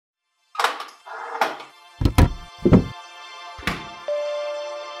Hi,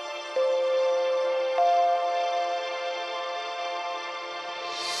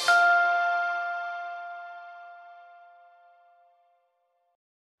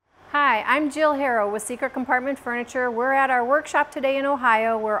 I'm Jill Harrow with Secret Compartment Furniture. We're at our workshop today in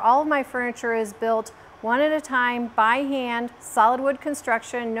Ohio where all of my furniture is built one at a time by hand, solid wood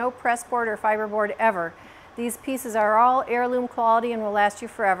construction, no press board or fiberboard ever. These pieces are all heirloom quality and will last you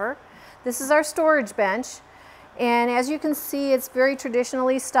forever. This is our storage bench, and as you can see, it's very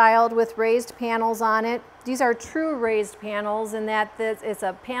traditionally styled with raised panels on it. These are true raised panels in that it's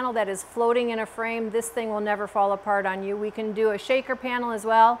a panel that is floating in a frame. This thing will never fall apart on you. We can do a shaker panel as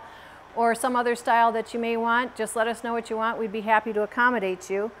well, or some other style that you may want. Just let us know what you want. We'd be happy to accommodate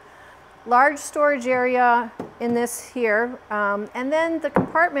you. Large storage area in this here, and then the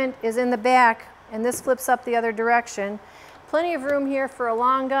compartment is in the back, and this flips up the other direction. Plenty of room here for a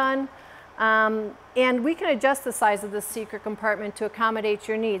long gun, and we can adjust the size of the secret compartment to accommodate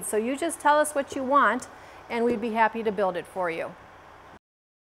your needs. So you just tell us what you want, and we'd be happy to build it for you.